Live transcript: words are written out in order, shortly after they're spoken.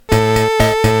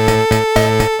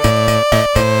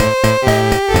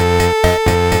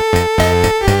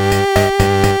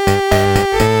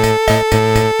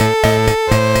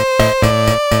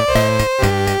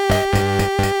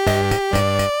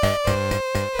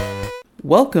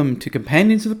Welcome to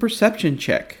Companions of the Perception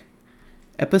Check,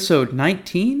 Episode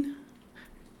 19,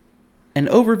 an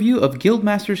overview of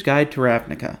Guildmaster's Guide to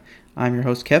Ravnica. I'm your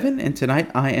host, Kevin, and tonight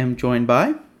I am joined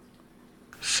by...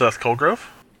 Seth Colgrove.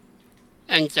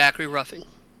 And Zachary Ruffing.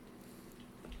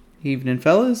 Evening,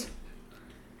 fellas.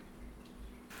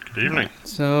 Good evening.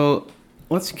 So,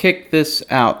 let's kick this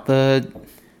out. I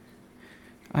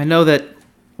know that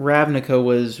Ravnica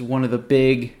was one of the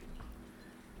big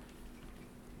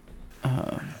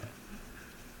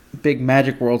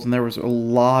magic worlds, and there was a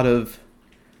lot of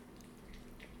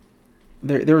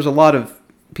there was a lot of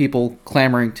people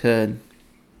clamoring to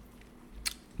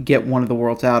get one of the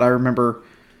worlds out. I remember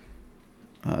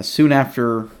soon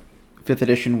after 5th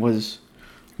edition was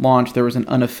launched, there was an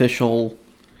unofficial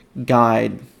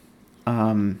guide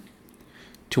to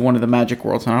one of the magic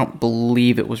worlds, and I don't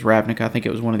believe it was Ravnica. I think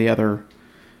it was one of the other.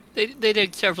 They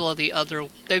did several of the other.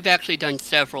 They've actually done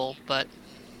several, but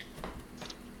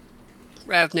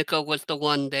Ravnica was the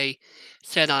one they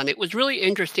set on. It was really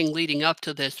interesting leading up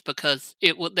to this because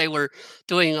they were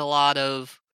doing a lot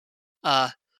of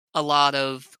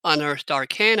Unearthed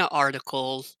Arcana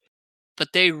articles,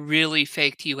 but they really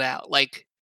faked you out. Like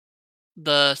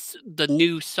the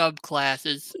new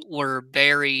subclasses were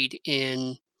buried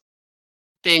in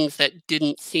things that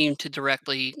didn't seem to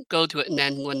directly go to it, and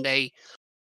then when they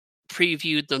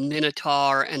previewed the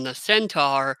Minotaur and the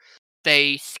Centaur,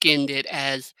 they skinned it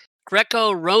as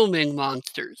Greco-Roman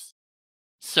monsters.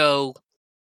 So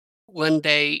when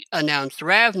they announced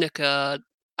Ravnica,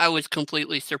 I was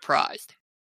completely surprised.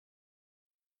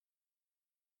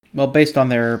 Well, based on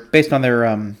their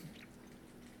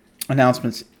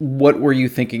announcements, what were you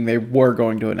thinking they were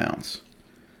going to announce?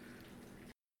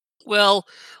 Well,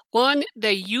 one,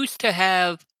 they used to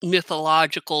have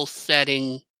mythological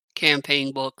setting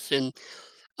campaign books in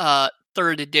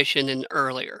 3rd edition and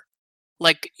earlier.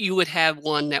 Like, you would have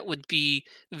one that would be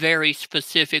very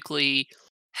specifically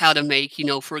how to make,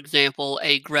 for example,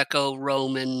 a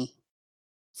Greco-Roman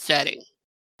setting.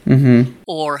 Mm-hmm.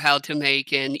 Or how to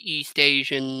make an East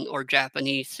Asian or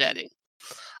Japanese setting.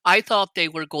 I thought they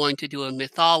were going to do a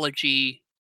mythology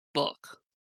book.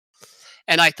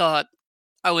 And I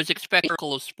was expecting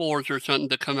Circle of Spores or something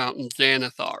to come out in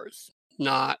Xanathars,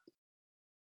 not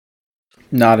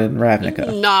in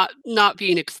Ravnica. Not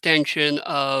be an extension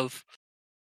of,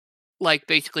 like,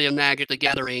 basically a Magic the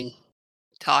Gathering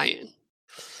tie-in.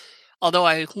 Although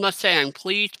I must say I'm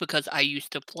pleased because I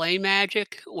used to play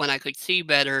Magic when I could see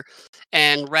better,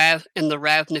 and the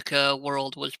Ravnica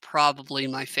world was probably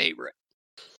my favorite.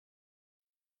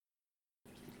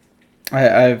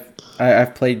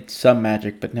 I've played some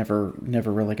Magic, but never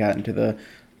really got into the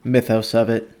mythos of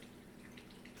it.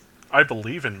 I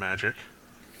believe in magic.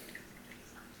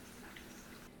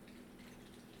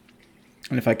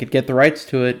 And if I could get the rights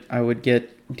to it, I would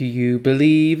get "Do You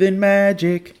Believe in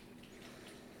Magic?"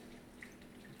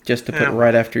 Just to put it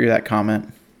right after that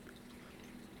comment.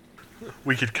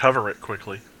 We could cover it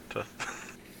quickly.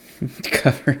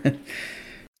 Cover it.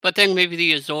 But then maybe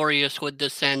the Azorius would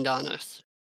descend on us.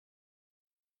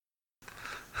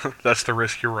 That's the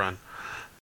risk you run.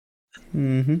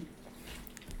 Mm-hmm.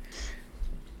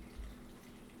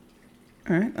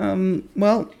 Alright,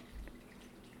 well...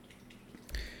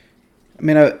 I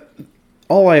mean,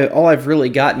 all I've really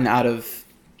gotten out of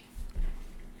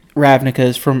Ravnica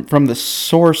is from the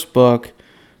source book,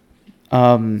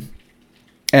 and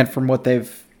from what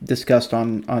they've discussed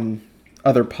on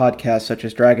other podcasts such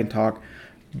as Dragon Talk.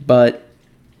 But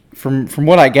from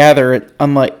what I gather,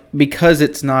 because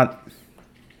it's not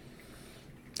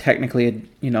technically a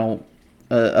D&D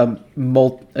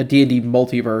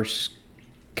multiverse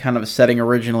kind of a setting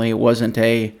originally, it wasn't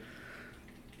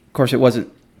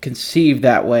conceived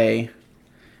that way,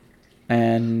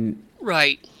 and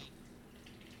right,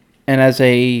 and as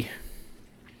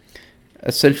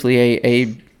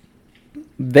essentially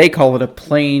they call it a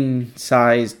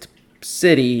plane-sized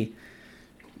city,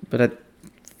 but I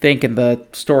think in the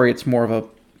story it's more of a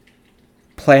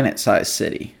planet-sized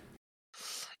city.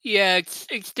 Yeah,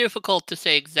 it's difficult to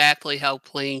say exactly how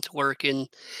planes work in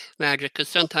Magic, because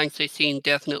sometimes they seem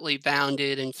definitely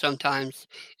bounded, and sometimes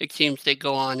it seems they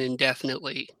go on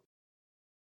indefinitely.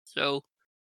 So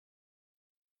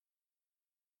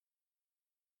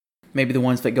maybe the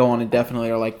ones that go on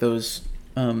indefinitely are like those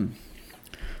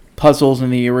puzzles in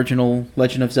the original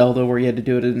Legend of Zelda where you had to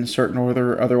do it in a certain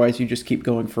order, otherwise you just keep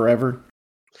going forever.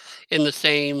 In the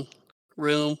same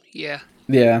room, yeah.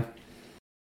 Yeah.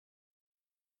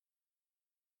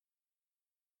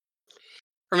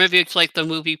 Or maybe it's like the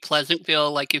movie Pleasantville,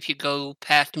 like if you go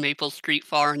past Maple Street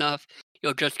far enough,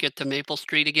 you'll just get to Maple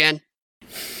Street again.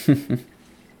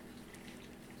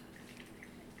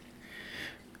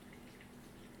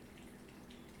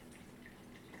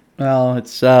 Well,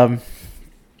 it's I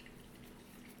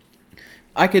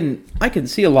can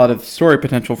see a lot of story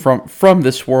potential from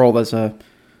this world as a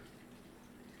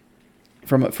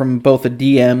from both a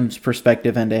DM's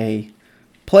perspective and a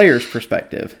player's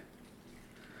perspective.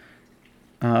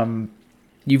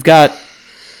 You've got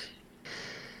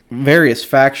various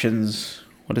factions.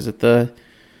 What is it? The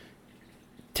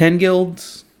 10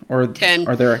 guilds, or 10,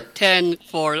 are there 10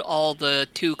 for all the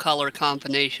 2-color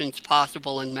combinations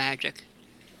possible in Magic.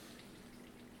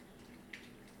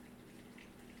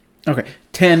 Okay,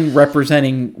 10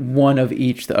 representing one of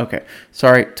each. Okay,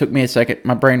 sorry, it took me a second.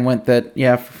 My brain went that,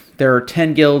 yeah, there are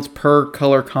 10 guilds per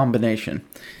color combination.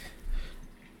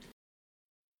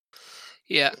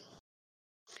 Yeah.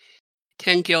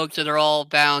 10 guilds that are all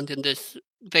bound in this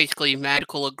basically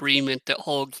magical agreement that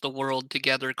holds the world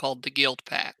together called the Guild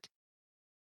Pact.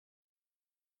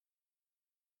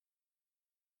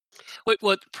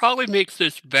 What probably makes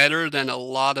this better than a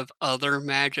lot of other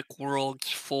Magic worlds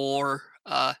for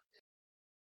a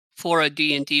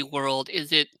D&D world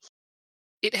is it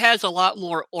has a lot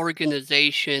more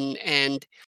organization, and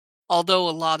although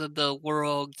a lot of the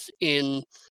worlds in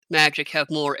Magic have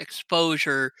more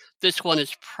exposure, this one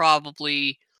is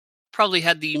probably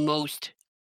had the most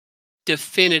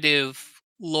definitive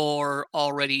lore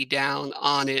already down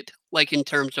on it, like in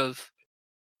terms of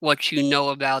what you know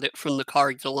about it from the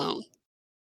cards alone.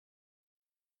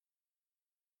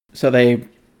 So they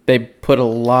put a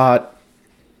lot,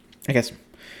 I guess,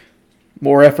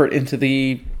 more effort into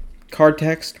the card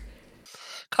text.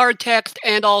 Card text,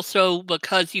 and also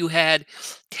because you had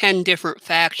 10 different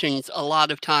factions, a lot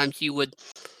of times you would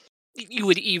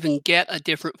even get a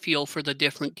different feel for the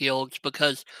different guilds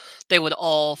because they would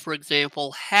all, for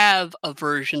example, have a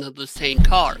version of the same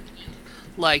card.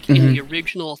 Like in the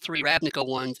original 3 Ravnica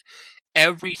ones,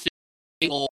 every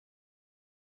single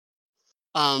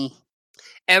um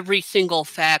every single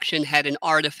faction had an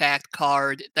artifact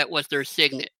card that was their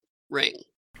signet ring.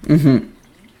 Mm-hmm.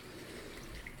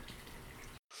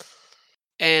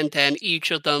 And then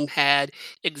each of them had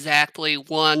exactly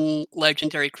one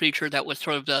legendary creature that was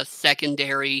sort of the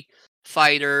secondary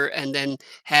fighter, and then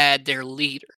had their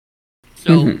leader.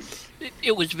 So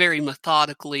it was very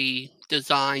methodically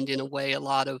designed in a way a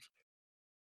lot of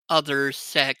other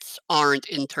sects aren't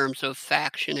in terms of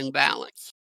faction and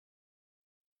balance.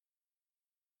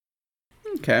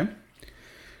 Okay.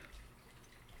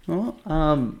 Well,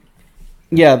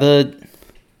 yeah, the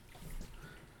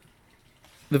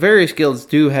various guilds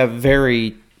do have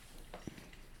very,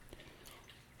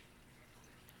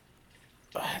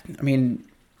 I mean,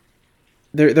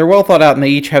 they're well thought out, and they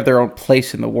each have their own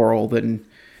place in the world, and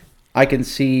I can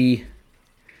see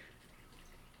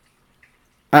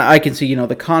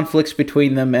the conflicts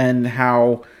between them and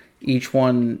how each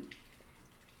one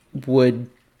would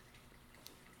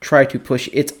try to push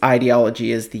its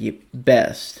ideology as the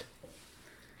best.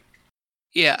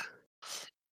 Yeah.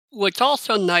 What's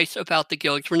also nice about the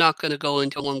guilds, we're not going to go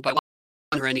into one by one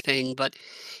or anything, but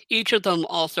each of them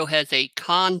also has a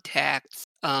contacts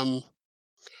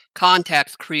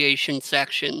creation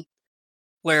section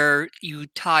where you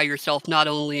tie yourself not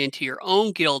only into your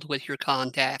own guild with your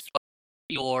contacts,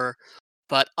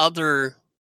 but other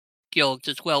guilds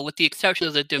as well, with the exception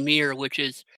of the Demir, which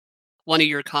is one of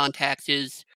your contacts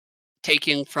is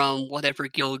taken from whatever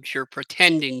guild you're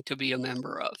pretending to be a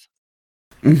member of.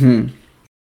 Mm-hmm.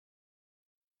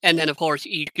 And then, of course,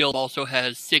 each guild also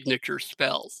has signature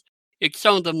spells. It's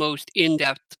some of the most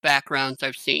in-depth backgrounds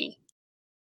I've seen.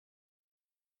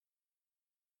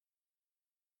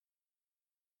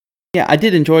 Yeah, I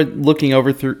did enjoy looking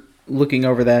over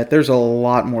that. There's a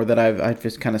lot more that I've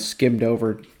just kind of skimmed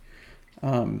over,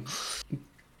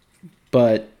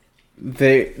 but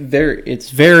it's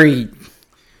very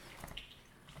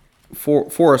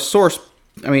for a source.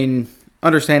 I mean,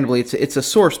 understandably, it's a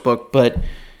source book, but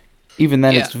even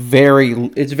then, it's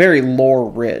very lore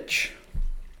rich.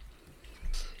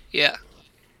 Yeah.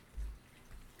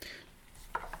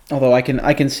 Although I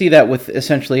can see that with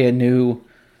essentially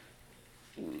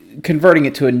converting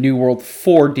it to a new world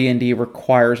for D&D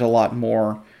requires a lot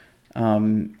more.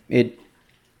 Even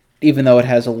though it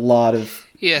has a lot of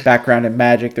background in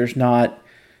Magic, there's not,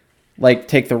 like,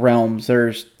 take the realms.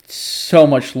 There's so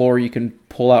much lore you can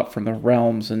pull out from the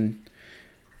realms and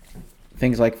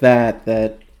things like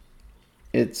that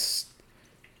it's,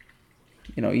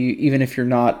 even if you're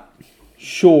not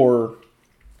sure,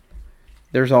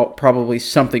 there's probably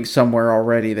something somewhere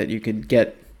already that you could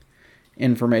get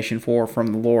information from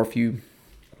the lore if you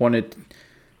wanted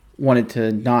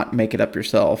to not make it up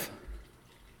yourself.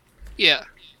 Yeah.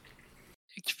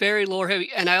 It's very lore heavy,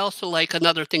 and I also like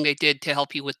another thing they did to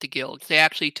help you with the guilds. They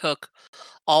actually took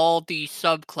all the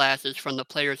subclasses from the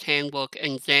Player's Handbook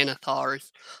and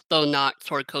Xanathar's, though not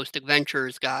Sword Coast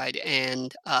Adventurer's Guide,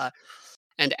 and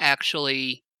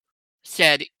actually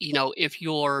said, if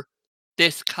you're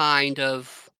this kind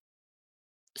of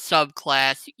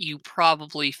subclass, you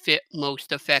probably fit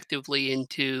most effectively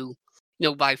into,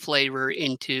 by flavor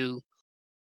into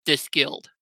this guild.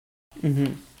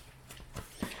 Mm-hmm.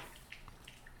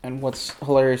 And what's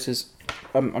hilarious is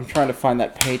I'm trying to find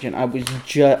that page, and I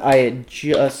had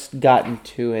just gotten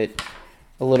to it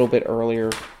a little bit earlier,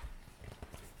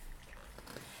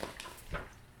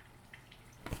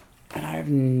 and I have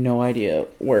no idea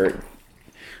where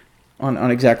on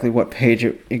exactly what page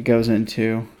it goes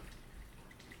into.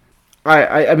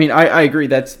 I mean I agree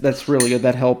that's really good.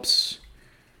 That helps.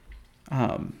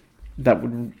 That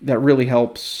really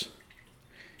helps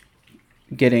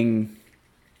getting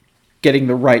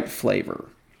the right flavor.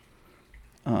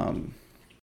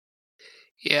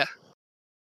 Yeah.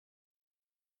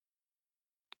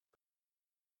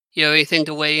 You have anything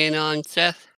to weigh in on,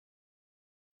 Seth?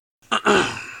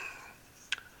 I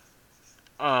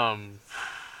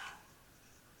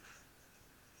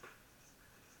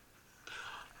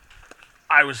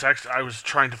was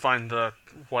trying to find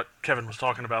what Kevin was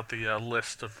talking about, the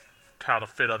list of how to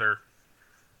fit other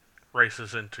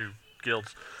races into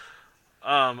guilds.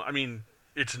 I mean,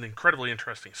 it's an incredibly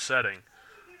interesting setting.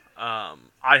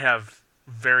 I have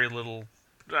very little,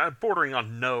 bordering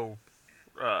on no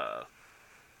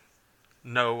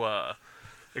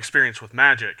experience with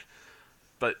magic,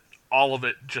 but all of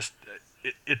it just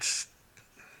it's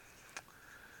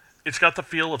got the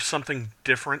feel of something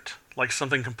different, like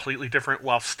something completely different,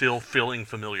 while still feeling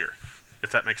familiar,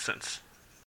 if that makes sense.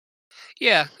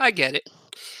 Yeah, I get it.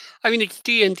 I mean, it's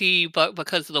D&D, but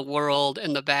because of the world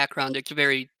and the background, it's a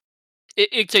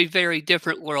very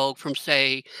different world from,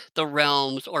 say, the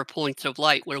realms or points of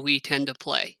light where we tend to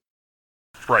play.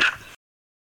 Right.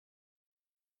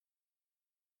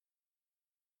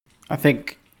 I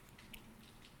think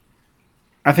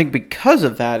because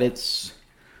of that, it's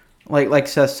like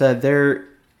Seth said,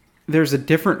 there's a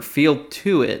different feel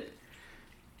to it,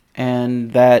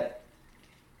 and that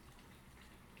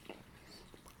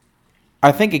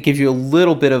I think it gives you a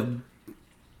little bit of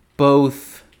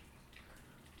both.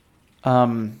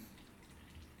 You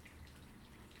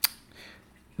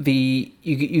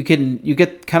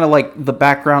get kind of like the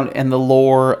background and the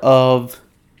lore of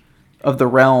the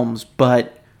realms,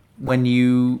 but when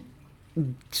you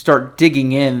start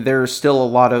digging in, there's still a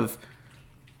lot of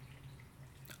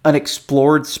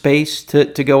unexplored space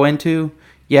to go into.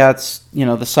 Yeah, it's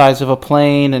the size of a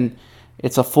plane and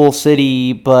it's a full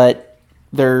city, but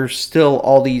there's still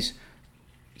all these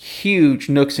huge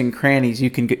nooks and crannies you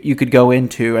could go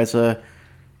into as a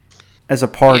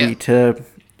party to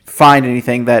find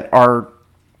anything that are,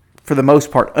 for the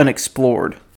most part,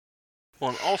 unexplored.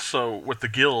 Well, and also with the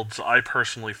guilds, I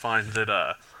personally find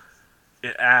that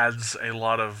it adds a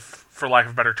lot of, for lack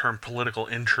of a better term, political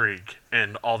intrigue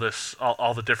and all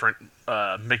the different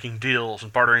making deals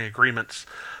and bartering agreements,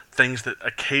 things that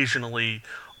occasionally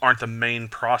aren't the main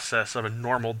process of a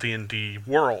normal D&D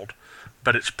world,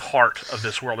 but it's part of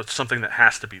this world. It's something that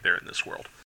has to be there in this world.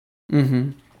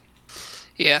 Mm-hmm.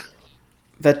 Yeah.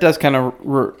 That does kind of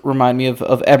remind me of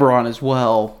Eberron as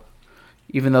well,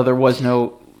 even though there was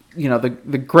no, the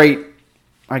great,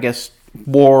 I guess,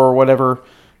 war or whatever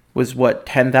was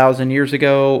 10,000 years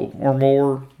ago or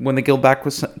more when the Guild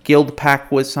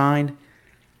Pact was signed.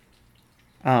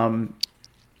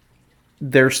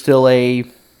 There's still a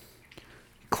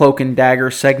cloak and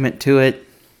dagger segment to it.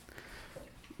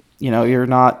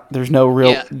 There's no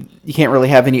real, you can't really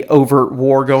have any overt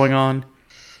war going on.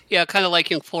 Yeah, kind of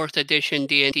like in 4th edition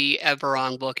D&D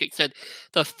Eberron book. It said,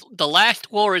 the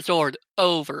last war is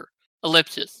over,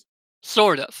 ellipsis.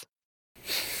 Sort of.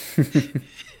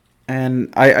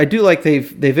 And I do like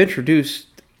they've introduced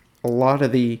a lot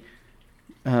of the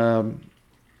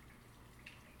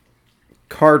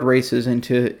card races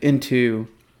into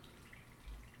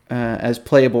as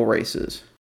playable races.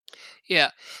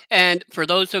 Yeah, and for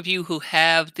those of you who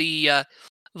have the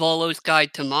Volo's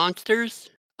Guide to Monsters,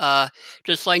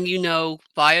 just letting you know,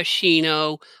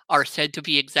 Viashino are said to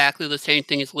be exactly the same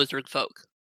thing as lizard folk.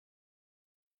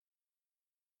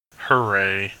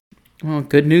 Hooray. Well,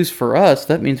 good news for us.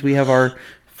 That means we have our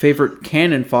favorite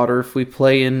cannon fodder if we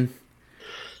play in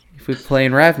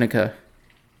Ravnica.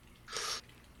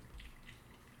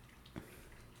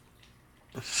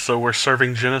 So we're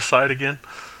serving genocide again?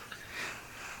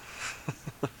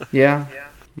 Yeah.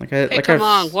 Come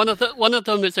on! One of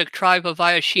them is a tribe of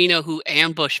Viashino who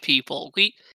ambush people.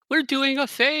 We're doing a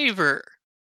favor.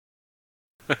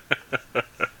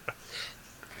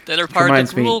 That are part of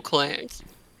the Gruul clans.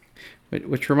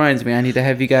 Which reminds me, I need to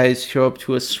have you guys show up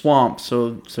to a swamp,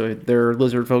 so there are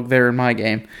lizard folk there in my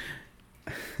game.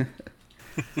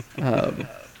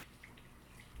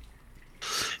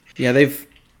 Yeah, they've.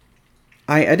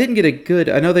 I didn't get a good.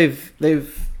 I know they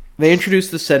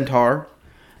introduced the centaur.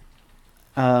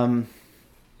 Yeah.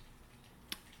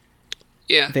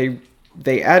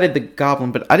 They added the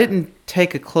goblin, but I didn't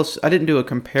do a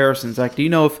comparison. Zach, do you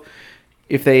know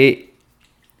if they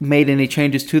made any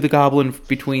changes to the goblin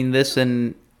between this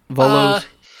and Volo's?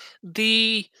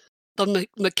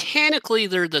 Mechanically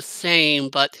they're the same,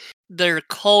 but their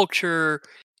culture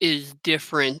is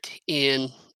different in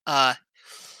Ravnica,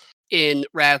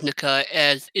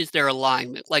 as is their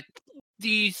alignment. Like,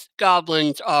 these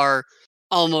goblins are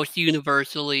almost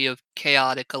universally of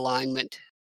chaotic alignment.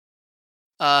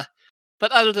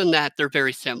 But other than that, they're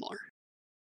very similar.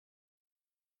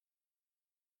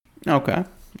 Okay.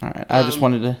 All right. I just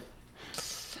wanted to...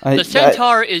 The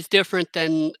centaur is different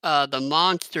than the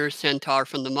monster centaur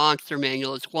from the monster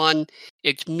manual. Is one,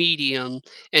 it's medium,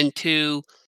 and two,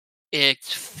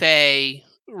 it's fey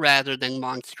rather than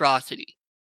monstrosity.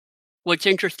 What's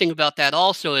interesting about that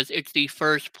also is it's the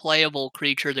first playable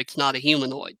creature that's not a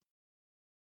humanoid.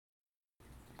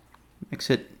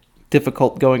 Makes it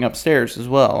difficult going upstairs as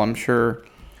well. I'm sure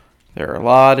there are a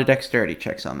lot of dexterity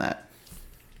checks on that.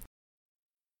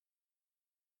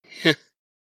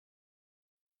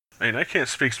 I mean, I can't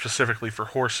speak specifically for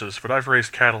horses, but I've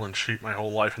raised cattle and sheep my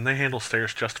whole life, and they handle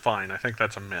stairs just fine. I think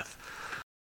that's a myth.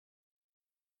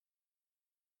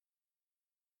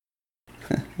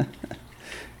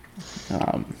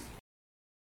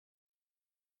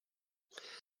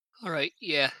 All right,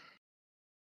 yeah.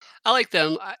 I like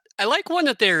them. I like one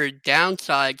of their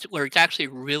downsides where it's actually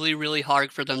really, really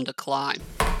hard for them to climb.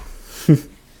 I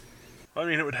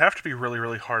mean, it would have to be really,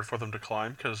 really hard for them to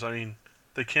climb, because, I mean,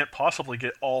 they can't possibly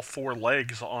get all four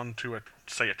legs onto, a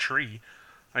tree.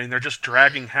 I mean, they're just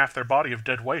dragging half their body of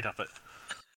dead weight up it.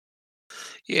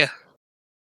 Yeah.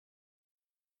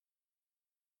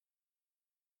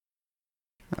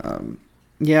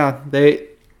 Yeah, they...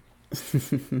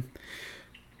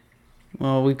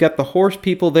 Well, we've got the horse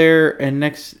people there, and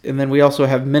then we also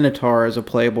have Minotaur as a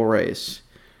playable race.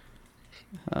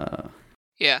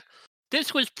 Yeah.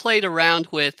 This was played around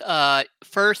with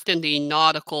first in the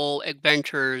Nautical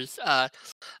Adventures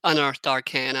Unearthed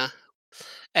Arcana,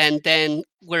 and then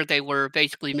where they were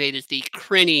basically made as the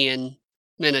Crinian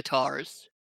Minotaurs.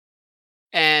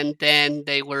 And then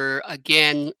they were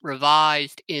again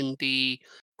revised in the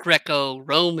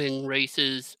Greco-Roman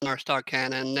races Unearthed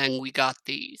Arcana, and then we got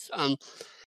these.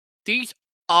 These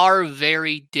are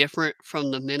very different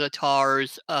from the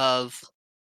Minotaurs of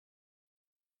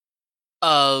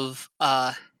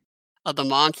the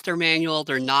monster manual.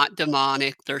 They're not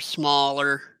demonic. They're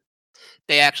smaller.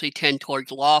 They actually tend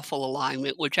towards lawful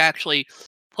alignment, which actually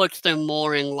puts them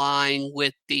more in line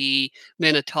with the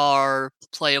Minotaur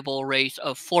playable race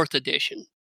of 4th edition.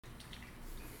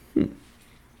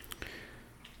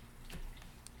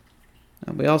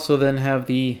 We also then have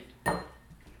the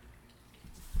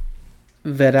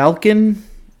Vedalken.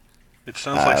 It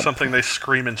sounds like something they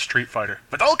scream in Street Fighter.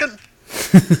 Vedalken!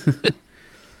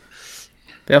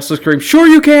 They also scream, "Sure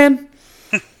you can!"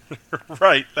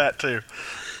 Right, that too.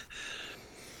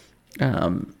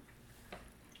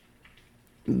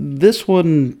 This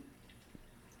one,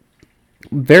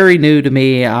 very new to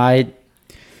me.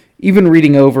 Even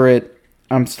reading over it,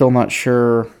 I'm still not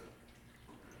sure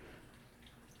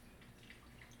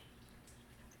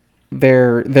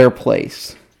their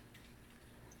place.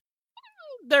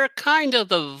 They're kind of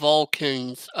the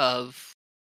Vulcans of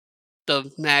the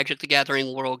Magic the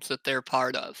Gathering worlds that they're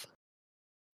part of.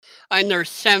 And they're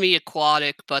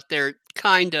semi-aquatic, but they're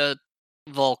kind of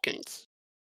Vulcans.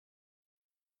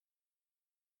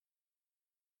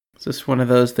 Is this one of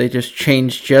those they just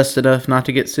changed just enough not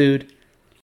to get sued?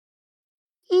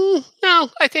 No,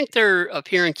 I think their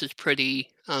appearance is pretty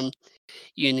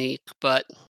unique, but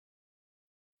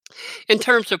in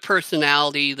terms of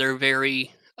personality, they're very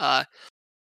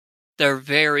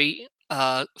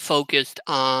focused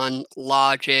on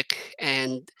logic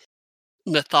and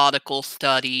methodical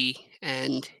study,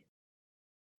 and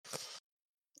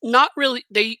not really.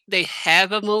 They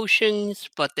have emotions,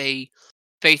 but they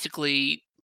basically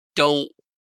don't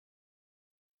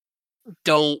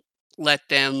let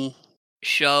them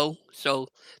show. So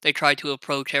they try to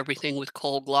approach everything with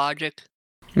cold logic.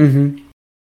 Mm-hmm.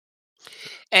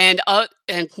 And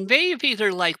maybe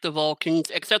they're like the Vulcans,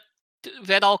 except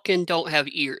Vedalken don't have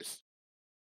ears.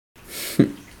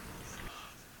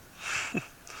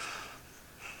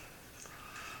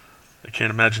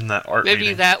 can't imagine that art Maybe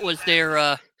meeting. that was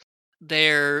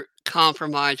their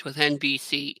compromise with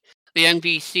NBC. The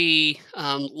NBC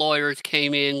lawyers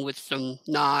came in with some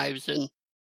knives and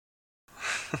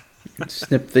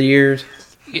Snip the ears,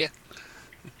 yeah,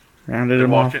 rounded They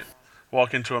them off.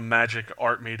 walk into a magic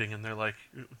art meeting and they're like,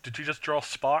 "Did you just draw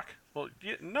Spock?" Well,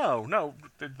 no.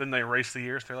 Then they erase the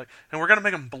ears. They're like, "And we're gonna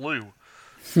make them blue.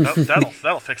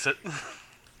 That'll fix it."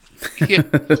 yeah,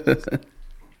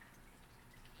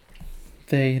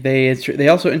 They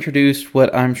also introduced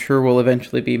what I'm sure will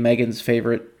eventually be Megan's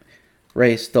favorite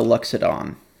race, the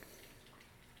Luxodon,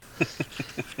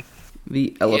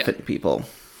 the elephant people.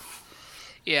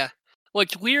 yeah.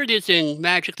 What's weird is in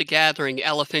Magic the Gathering,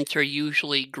 elephants are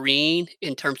usually green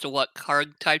in terms of what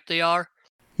card type they are.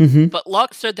 Mm-hmm. But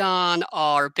Luxodon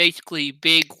are basically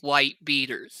big white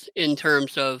beaters in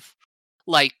terms of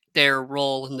like their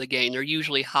role in the game. They're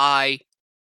usually high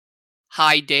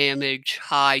damage,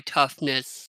 high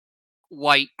toughness,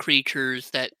 white creatures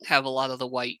that have a lot of the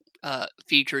white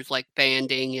features like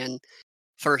banding and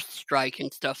first strike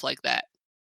and stuff like that.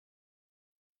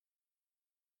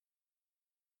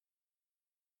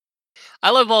 I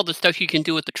love all the stuff you can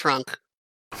do with the trunk.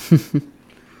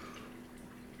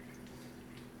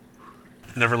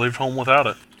 Never leave home without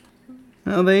it.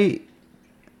 Well,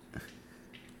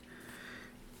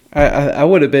 I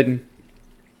would have been.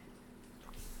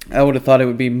 I would have thought it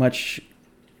would be much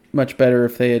better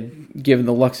if they had given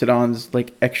the Luxodons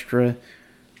like extra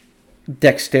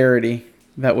dexterity.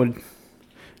 That would.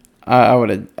 I would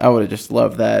have just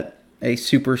loved that. A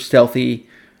super stealthy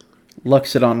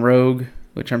Luxodon rogue,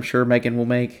 which I'm sure Megan will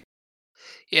make.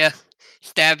 Yeah,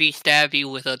 stabby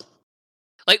with a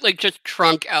like just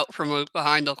trunk out from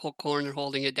behind the whole corner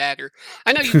holding a dagger.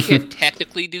 I know you can't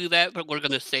technically do that, but we're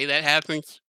gonna say that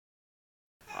happens.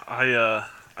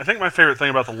 I think my favorite thing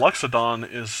about the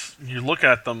Luxodon is you look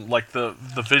at them like the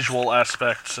visual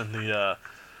aspects and the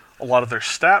a lot of their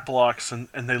stat blocks and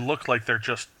they look like they're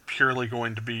just purely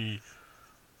going to be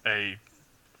a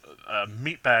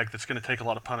meat bag that's going to take a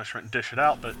lot of punishment and dish it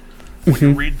out. But when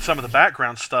you read some of the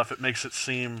background stuff, it makes it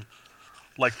seem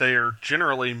like they are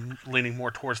generally leaning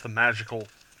more towards the magical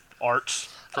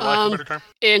arts, for lack of a better term.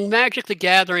 In Magic the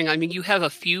Gathering, I mean, you have a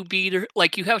few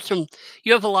like you have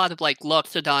a lot of like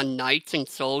Luxodon knights and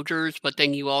soldiers, but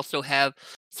then you also have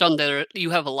you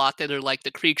have a lot that are like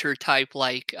the creature type,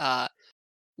 like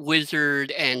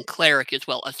wizard and cleric as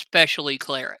well, especially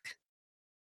cleric.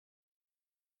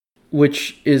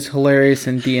 Which is hilarious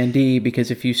in D&D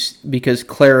because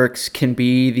clerics can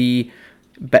be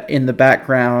in the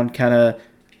background kind of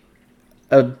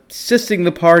assisting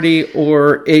the party,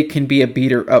 or it can be a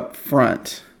beater up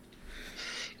front.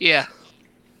 Yeah.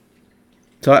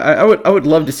 So I would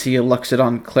love to see a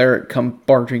Luxodon cleric come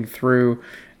barging through,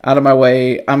 out of my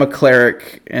way. I'm a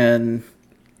cleric, and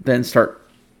then start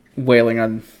wailing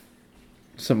on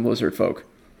some lizard folk.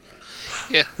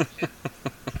 Yeah.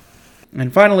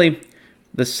 And finally,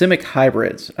 the Simic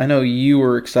hybrids. I know you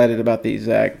were excited about these,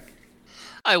 Zach.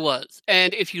 I was.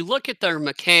 And if you look at their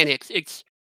mechanics,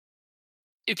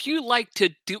 if you like to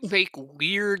make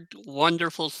weird,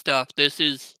 wonderful stuff, this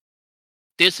is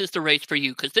the race for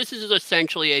you, because this is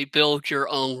essentially a build your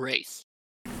own race.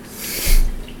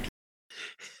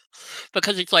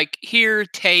 Because it's like, here,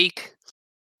 take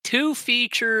 2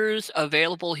 features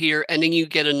available here, and then you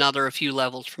get another a few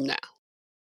levels from now.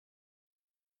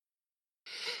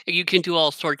 You can do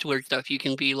all sorts of weird stuff. You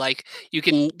can be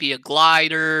a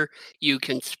glider, you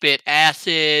can spit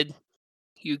acid,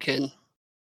 you can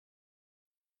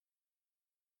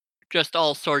just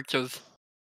all sorts of...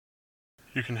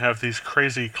 You can have these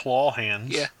crazy claw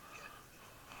hands. Yeah.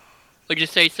 What'd you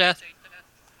say, Seth?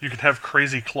 You can have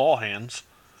crazy claw hands.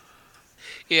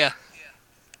 Yeah.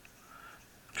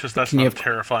 Because that's not a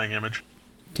terrifying image.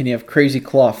 Can you have crazy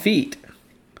claw feet?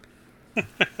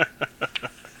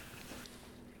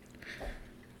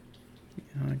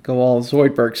 Go all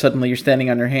Zoidberg. Suddenly you're standing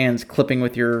on your hands, clipping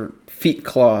with your feet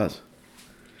claws.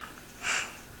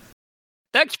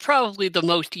 That's probably the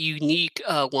most unique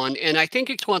one, and I think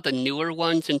it's one of the newer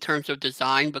ones in terms of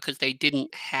design, because they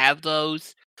didn't have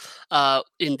those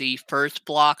in the first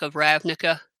block of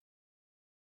Ravnica.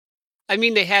 I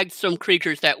mean, they had some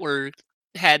creatures that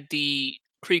had the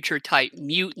creature type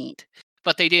mutant,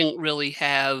 but they didn't really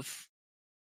have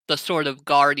the sort of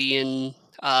guardian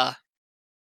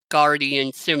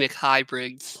Simic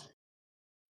hybrids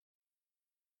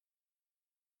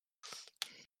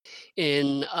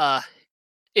in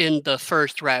the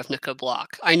first Ravnica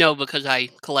block. I know, because I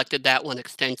collected that one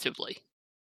extensively.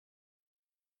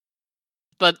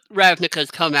 But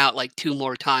Ravnica's come out like 2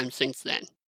 more times since then.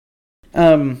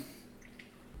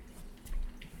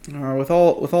 With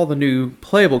all the new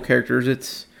playable characters,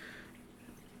 it's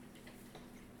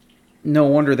no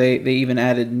wonder they even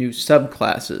added new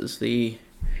subclasses. The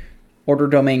Order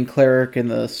Domain Cleric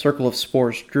and the Circle of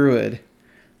Spores Druid.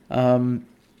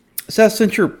 Seth,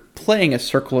 since you're playing a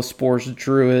Circle of Spores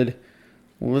Druid,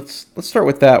 let's start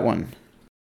with that one.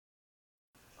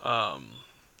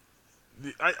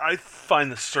 I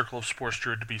find the Circle of Spores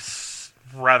Druid to be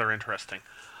rather interesting.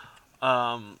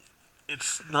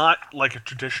 It's not like a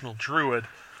traditional druid.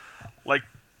 Like,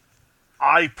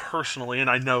 I personally, and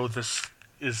I know this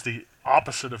is the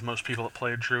opposite of most people that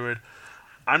play a druid,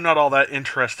 I'm not all that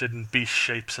interested in beast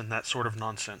shapes and that sort of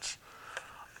nonsense.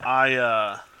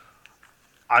 I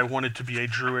wanted to be a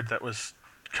druid that was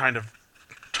kind of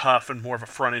tough and more of a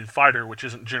front-end fighter, which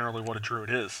isn't generally what a druid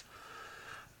is.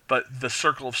 But the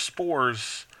Circle of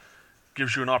Spores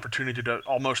gives you an opportunity to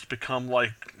almost become,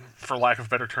 like, for lack of a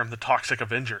better term, the Toxic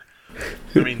Avenger.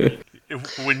 I mean,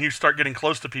 when you start getting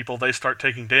close to people, they start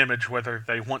taking damage whether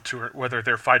they want to or whether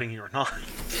they're fighting you or not.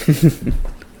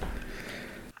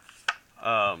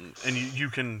 And you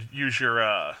can use your,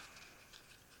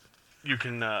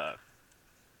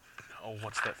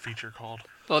 what's that feature called?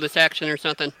 Bonus action or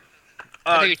something?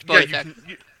 I think it's bonus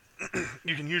action.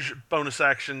 You can use your bonus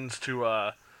actions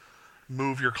to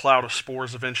move your cloud of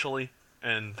spores eventually,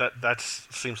 and that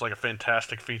seems like a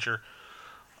fantastic feature.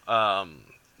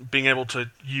 Being able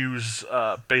to use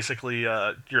basically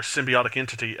your symbiotic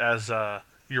entity as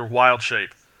your wild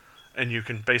shape, and you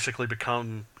can basically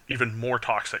become even more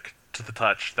toxic to the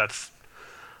touch. That's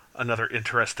another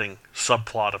interesting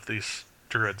subplot of these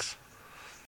druids.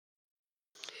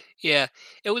 Yeah,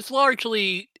 it was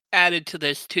largely added to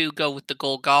this to go with the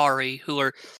Golgari, who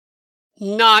are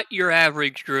not your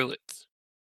average druids.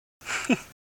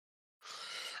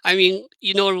 I mean,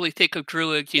 you normally think of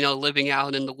druids, living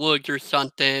out in the woods or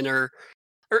something, or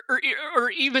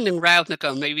even in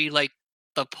Ravnica, maybe like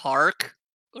the park,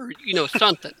 or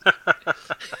something.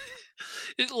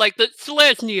 Like the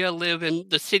Selesnya live in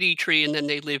the city tree, and then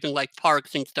they live in like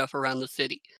parks and stuff around the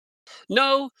city.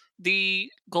 No, the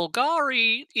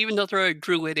Golgari, even though they're a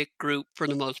druidic group for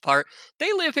the most part,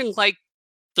 they live in like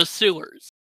the sewers.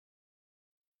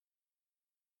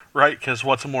 Right, because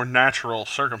what's a more natural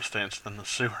circumstance than the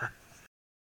sewer?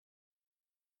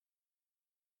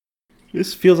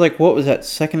 This feels like, what was that,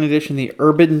 second edition, the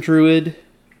Urban Druid?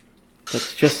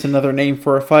 That's just another name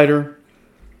for a fighter.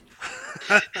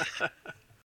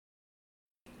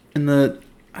 And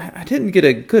I didn't get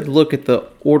a good look at the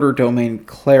Order Domain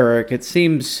Cleric. It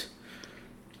seems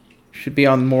should be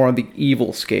more on the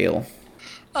evil scale.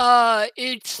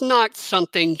 It's not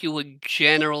something you would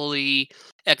generally.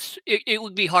 It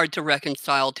would be hard to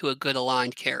reconcile to a good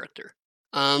aligned character.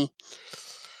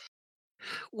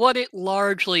 What it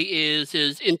largely is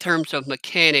in terms of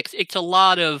mechanics, it's a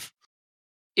lot of.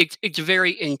 It's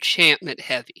very enchantment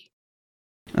heavy.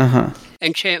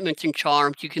 Enchantments and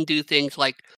charms. You can do things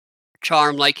like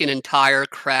charm like an entire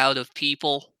crowd of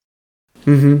people.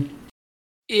 In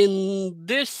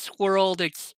this world,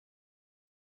 it's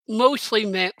mostly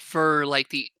meant for like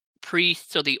the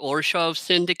priests of the Orshov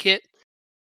Syndicate,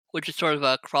 which is sort of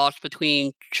a cross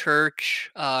between church,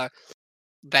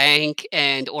 bank,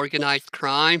 and organized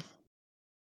crime.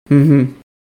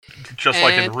 Just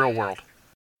like in the real world.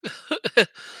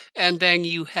 And then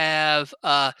you have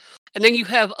a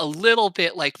little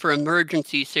bit like for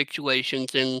emergency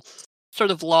situations in sort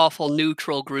of lawful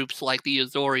neutral groups like the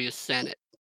Azorius Senate.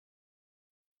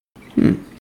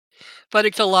 But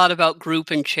it's a lot about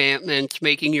group enchantments,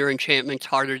 making your enchantments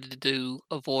harder to do,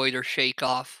 avoid, or shake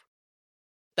off.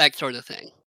 That sort of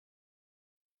thing.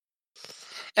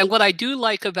 And what I do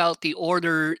like about the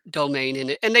Order domain in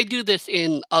it, and they do this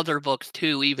in other books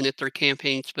too, even if they're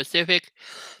campaign specific,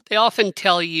 they often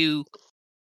tell you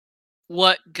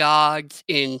what gods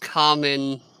in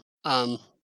common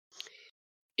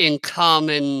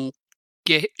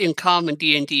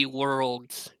D&D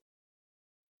worlds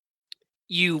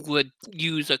you would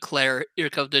use a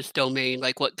cleric of this domain,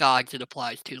 like what gods it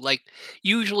applies to. Like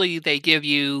usually they give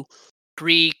you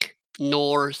Greek,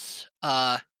 Norse,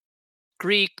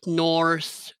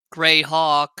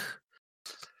 Greyhawk,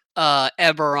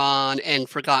 Eberron, and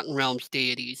Forgotten Realms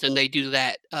deities, and they do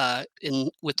that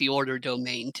with the Order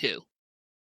domain too.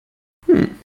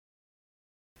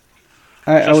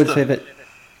 I would say that.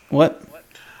 What?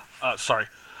 Sorry.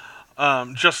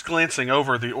 Just glancing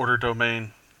over the Order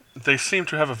domain, they seem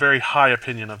to have a very high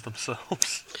opinion of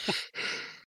themselves.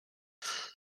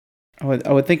 I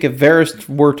would think if Varys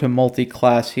were to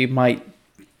multi-class, he might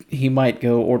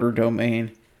go Order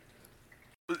domain.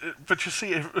 But you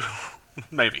see,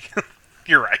 maybe.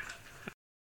 You're right.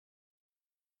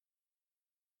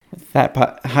 that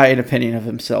high an opinion of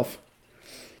himself.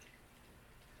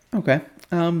 Okay.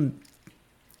 Now,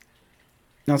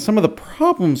 some of the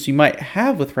problems you might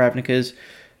have with Ravnica is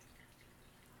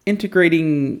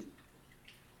integrating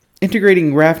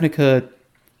Ravnica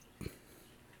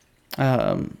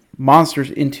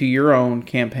monsters into your own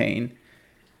campaign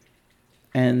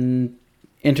and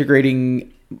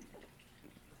integrating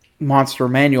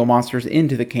manual monsters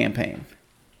into the campaign.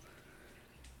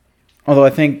 Although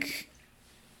I think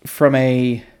from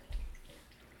a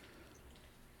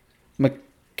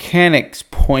mechanics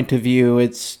point of view,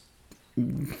 it's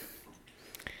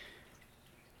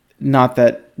not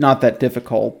that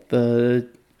difficult. The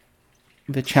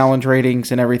challenge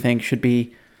ratings and everything should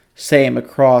be same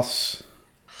across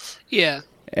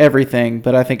everything,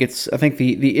 but I think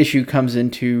the issue comes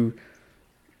into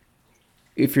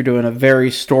if you're doing a very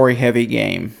story heavy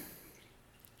game.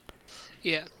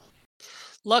 Yeah.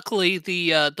 Luckily,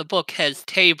 the book has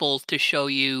tables to show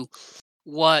you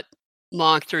what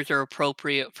monsters are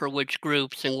appropriate for which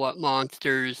groups and what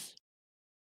monsters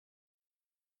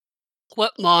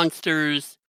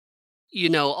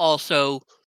also,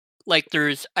 like,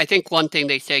 there's, I think one thing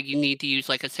they said you need to use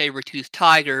like a saber-toothed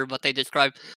tiger, but they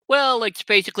describe, well, it's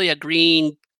basically a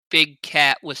green big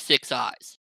cat with 6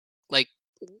 eyes, like,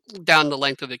 down the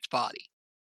length of its body.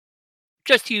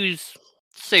 Just use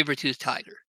saber-toothed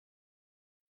tiger.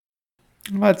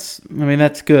 That's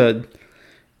good.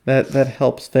 That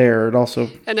helps there. It also,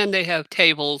 and then they have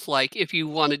tables like if you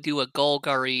want to do a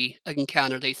Golgari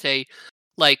encounter, they say,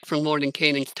 like from Lord and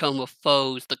Canaan's Tome of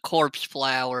Foes, the corpse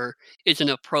flower is an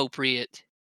appropriate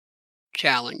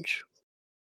challenge.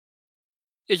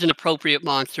 Is an appropriate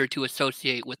monster to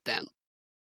associate with them.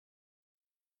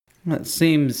 it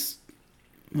seems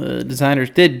the designers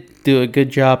did do a good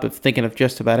job of thinking of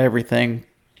just about everything.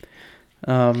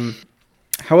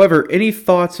 However, any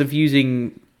thoughts of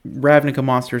using Ravnica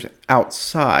monsters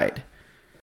outside?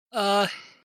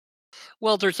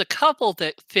 Well, there's a couple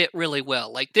that fit really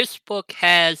well. Like this book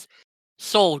has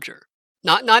soldier,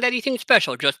 not anything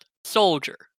special, just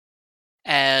soldier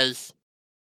as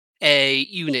a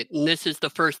unit, and this is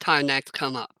the first time that's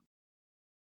come up.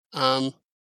 And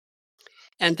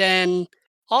then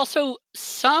also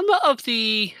some of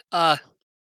the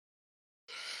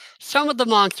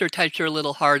monster types are a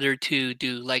little harder to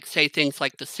do, like say things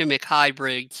like the Simic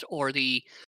hybrids or the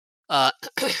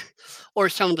or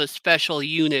some of the special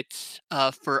units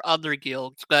for other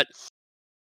guilds, but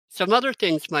some other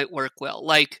things might work well.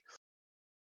 Like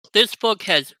this book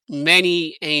has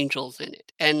many angels in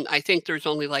it, and I think there's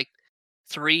only like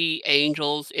 3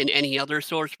 angels in any other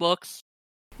source books.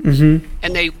 Mm-hmm.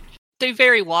 And they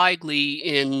vary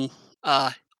widely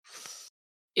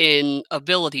in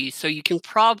abilities, so you can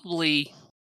probably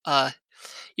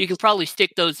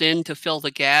stick those in to fill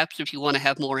the gaps if you want to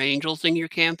have more angels in your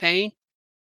campaign.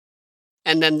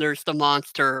 And then there's the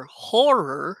monster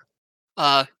horror,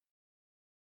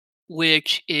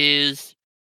 which is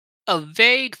a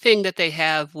vague thing that they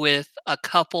have with a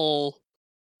couple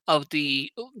of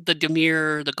the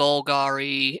Demir, the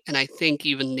Golgari, and I think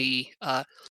even the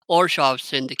Orshov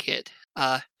Syndicate.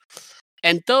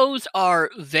 And those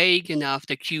are vague enough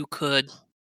that you could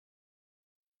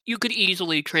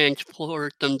easily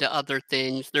transport them to other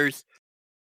things. There's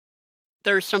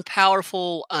some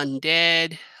powerful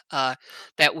undead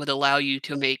that would allow you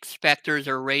to make specters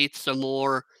or wraiths a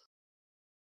more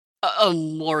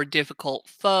difficult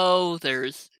foe.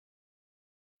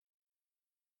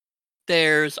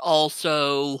 There's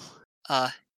also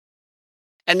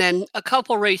and then a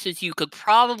couple races you could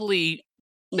probably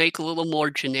make a little more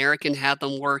generic and have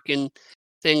them work in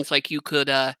things like you could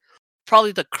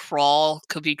probably the crawl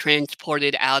could be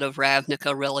transported out of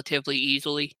Ravnica relatively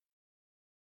easily.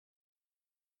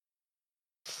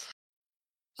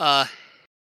 And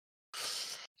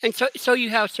so you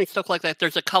have some stuff like that.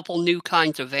 There's a couple new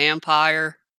kinds of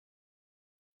vampire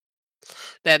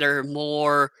that are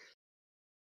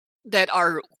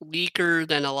weaker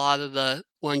than a lot of the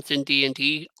ones in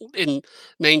D&D, in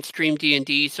mainstream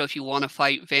D&D. So if you want to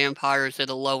fight vampires at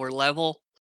a lower level,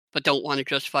 but don't want to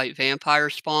just fight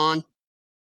vampire spawn.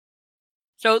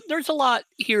 So there's a lot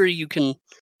here you can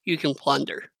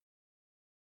plunder.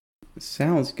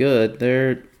 Sounds good.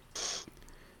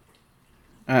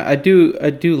 I do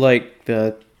like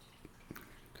the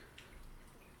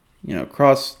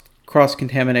cross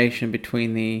contamination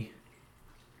between the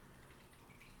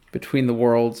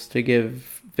worlds to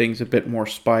give things a bit more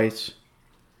spice.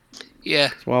 Yeah.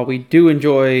 So while we do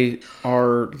enjoy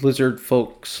our lizard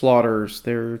folk slaughters,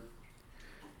 there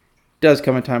does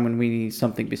come a time when we need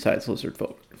something besides lizard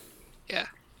folk. Yeah.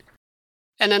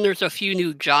 And then there's a few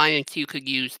new giants you could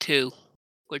use too,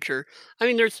 which are, I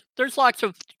mean, there's lots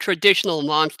of traditional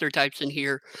monster types in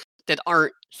here that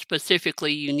aren't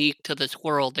specifically unique to this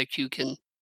world that you can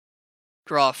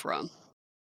draw from.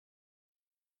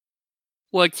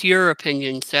 What's your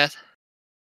opinion, Seth?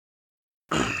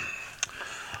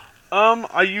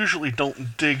 I usually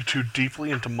don't dig too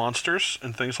deeply into monsters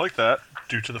and things like that,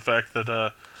 due to the fact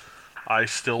that I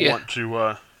still Yeah. want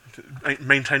to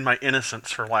maintain my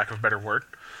innocence, for lack of a better word.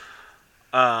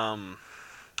 Um,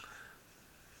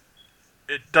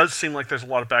 it does seem like there's a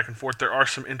lot of back and forth. There are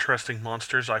some interesting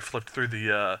monsters. I flipped through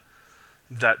the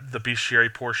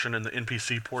bestiary portion and the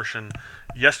NPC portion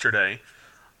yesterday.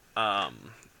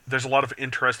 There's a lot of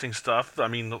interesting stuff. I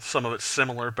mean, some of it's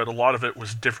similar, but a lot of it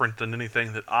was different than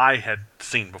anything that I had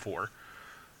seen before.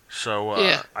 So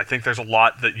Yeah. I think there's a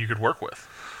lot that you could work with.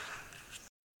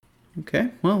 Okay,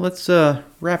 well, let's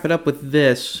wrap it up with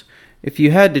this. If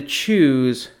you had to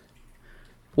choose,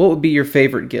 what would be your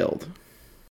favorite guild?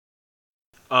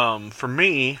 For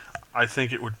me, I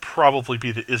think it would probably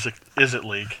be the Izzet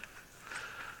League.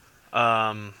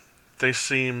 Um, they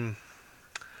seem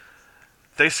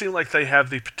like they have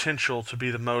the potential to be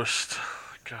the most,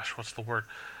 gosh, what's the word?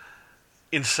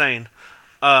 Insane.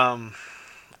 Um,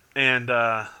 and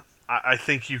I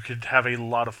think you could have a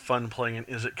lot of fun playing an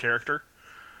Izzet character.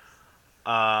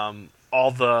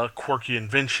 All the quirky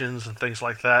inventions and things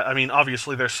like that. I mean,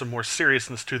 obviously there's some more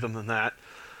seriousness to them than that.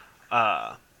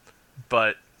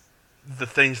 But the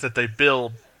things that they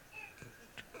build,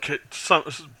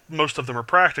 most of them are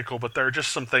practical, but there are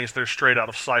just some things that are straight out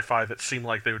of sci-fi that seem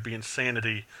like they would be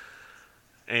insanity,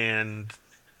 and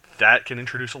that can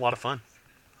introduce a lot of fun.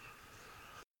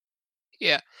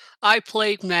 Yeah. I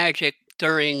played Magic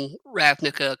during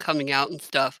Ravnica coming out and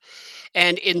stuff.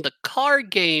 And in the card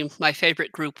game, my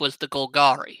favorite group was the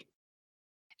Golgari.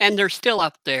 And they're still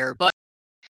up there, but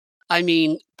I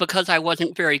mean, because I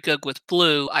wasn't very good with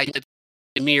blue, I didn't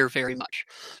Dimir very much.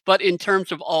 But in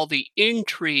terms of all the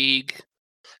intrigue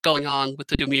going on with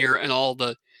the Dimir and all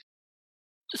the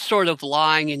sort of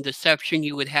lying and deception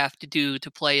you would have to do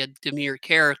to play a Dimir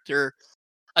character,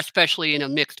 especially in a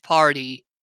mixed party,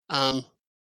 um,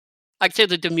 I'd say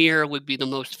the Dimir would be the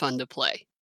most fun to play.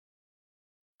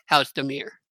 How's Dimir?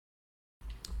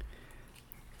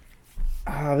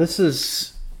 This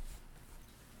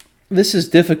is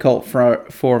difficult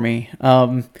for me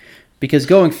because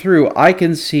going through, I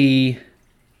can see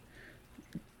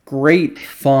great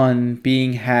fun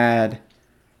being had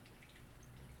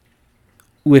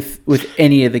with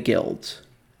any of the guilds,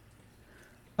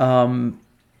 and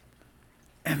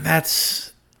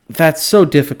that's so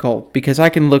difficult because I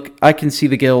can see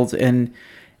the guilds and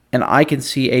I can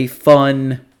see a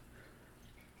fun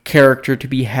character to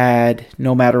be had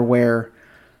no matter where.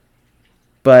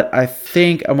 But I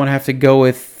think I'm going to have to go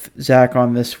with Zach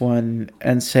on this one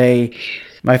and say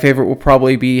my favorite will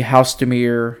probably be House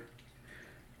Demir,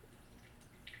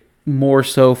 more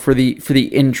so for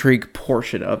the intrigue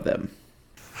portion of them.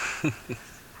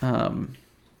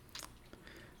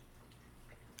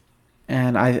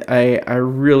 And I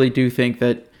really do think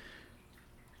that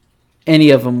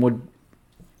any of them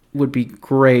would be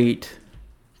great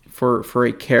for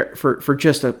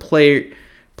just a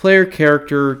player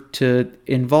character to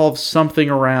involve something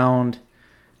around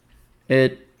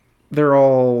it. They're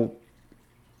all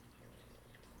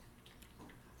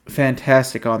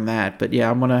fantastic on that, but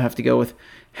yeah, I'm gonna have to go with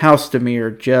House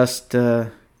Demir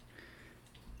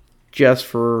just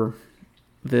for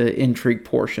the intrigue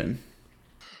portion.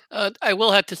 I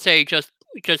will have to say, just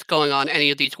going on, any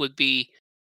of these would be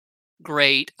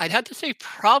great. I'd have to say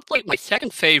probably my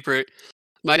second favorite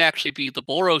might actually be the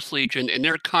Boros Legion, and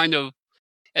they're kind of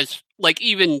as like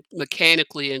even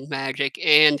mechanically in Magic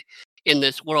and in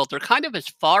this world, they're kind of as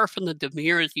far from the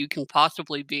Dimir as you can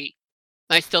possibly be.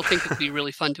 And I still think it'd be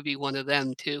really fun to be one of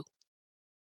them too.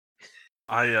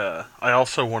 I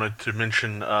also wanted to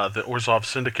mention the Orzhov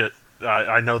Syndicate.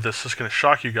 I know this is going to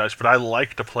shock you guys, but I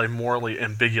like to play morally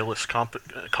ambiguous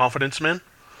confidence men.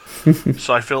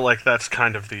 So I feel like that's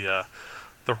kind of the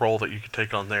role that you could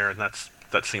take on there, and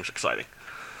that seems exciting.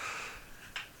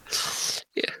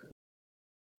 Yeah.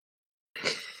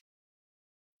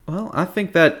 Well, I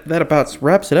think that about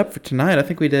wraps it up for tonight. I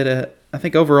think we did I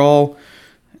think overall,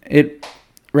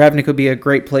 Ravnica would be a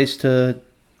great place to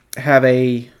have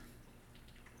a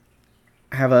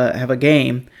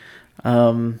game.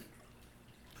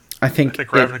 I think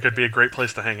Ravnica could be a great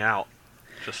place to hang out.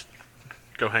 Just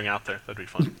go hang out there. That'd be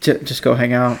fun. Just go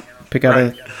hang out. Pick out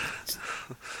Right.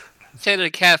 Say at a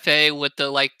cafe with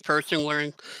the person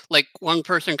wearing one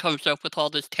person comes up with all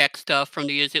this tech stuff from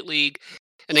the Izzet League,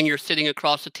 and then you're sitting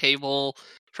across the table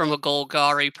from a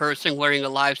Golgari person wearing a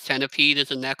live centipede as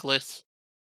a necklace.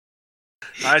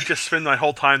 I'd just spend my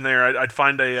whole time there. I'd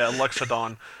find a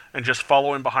Luxodon and just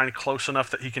follow him behind close enough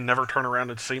that he can never turn around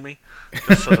and see me.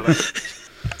 Just so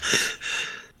that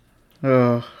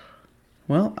Oh,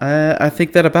 well, I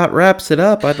think that about wraps it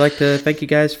up. I'd like to thank you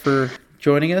guys for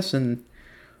joining us, and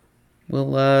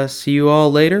we'll see you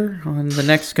all later on the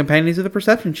next Companions of the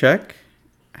Perception Check.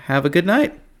 Have a good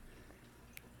night.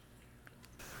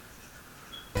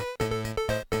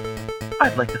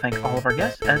 I'd like to thank all of our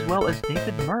guests, as well as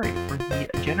David Murray, for the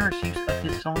generous use of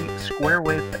his song Square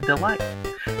Wave Delight.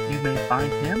 You may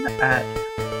find him at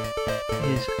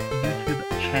his YouTube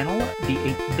channel, The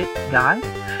 8-Bit Guy.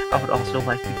 I would also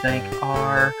like to thank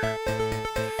our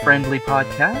friendly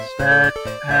podcasts that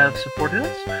have supported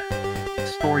us.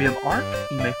 Story of Arc,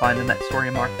 you may find them at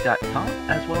storyofarc.com,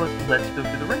 as well as Let's Go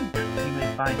to the Ring. You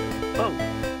may find both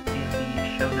in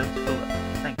the show notes below.